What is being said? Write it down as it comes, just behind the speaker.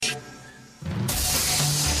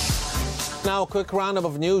Now, a quick roundup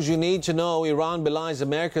of news you need to know. Iran belies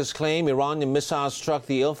America's claim Iranian missiles struck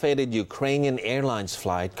the ill-fated Ukrainian Airlines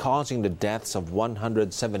flight, causing the deaths of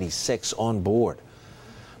 176 on board.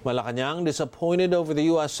 Malacanang disappointed over the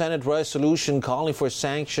U.S. Senate resolution calling for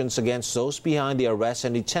sanctions against those behind the arrest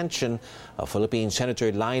and detention of Philippine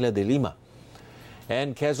Senator Laila de Lima.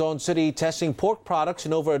 And Quezon City testing pork products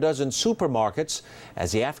in over a dozen supermarkets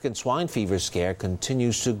as the African swine fever scare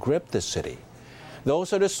continues to grip the city.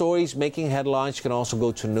 Those are the stories making headlines. You can also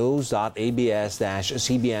go to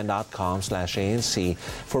news.abs-cbn.com/ANC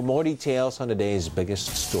for more details on the day's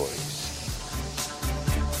biggest stories.